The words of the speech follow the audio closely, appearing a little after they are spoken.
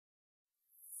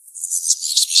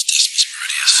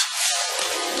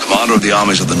commander of the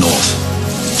armies of the North,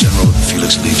 general of the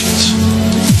Felix legions,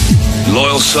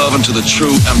 loyal servant to the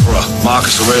true emperor,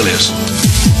 Marcus Aurelius,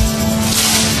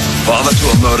 father to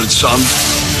a murdered son,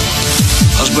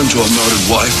 husband to a murdered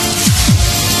wife,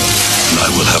 and I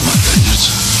will have my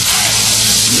vengeance.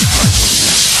 In this life or the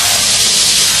next.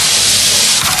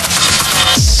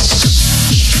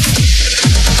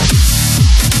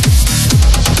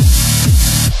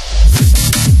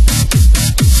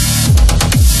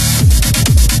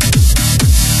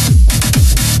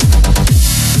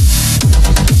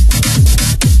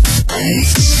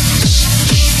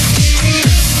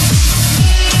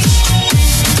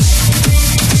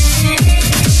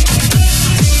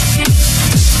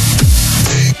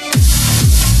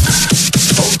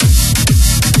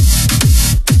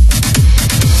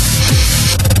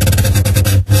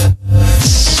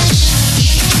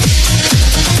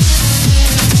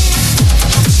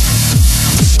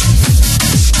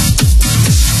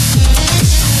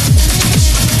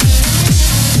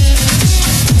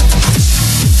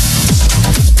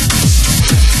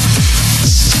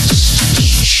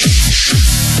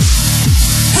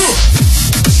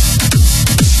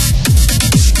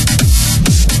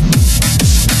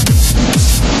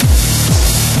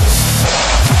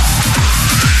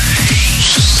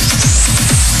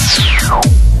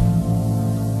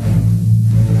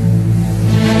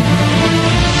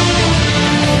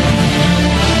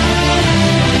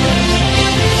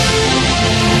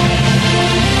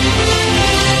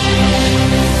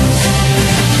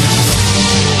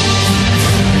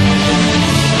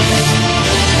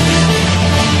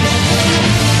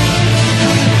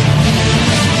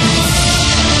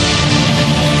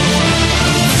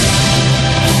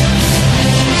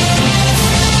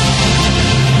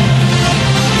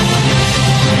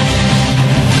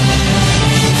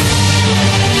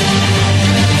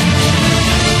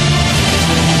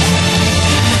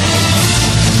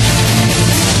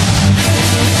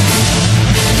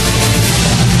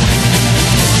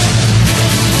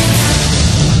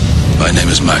 My name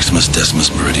is Maximus Decimus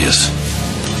Meridius,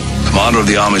 commander of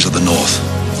the armies of the North,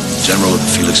 general of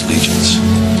the Felix legions,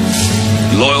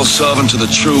 loyal servant to the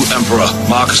true emperor,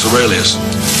 Marcus Aurelius,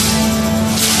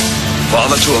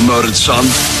 father to a murdered son,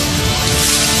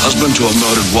 husband to a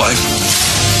murdered wife,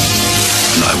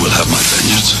 and I will have my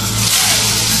vengeance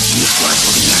in this life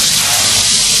or the next.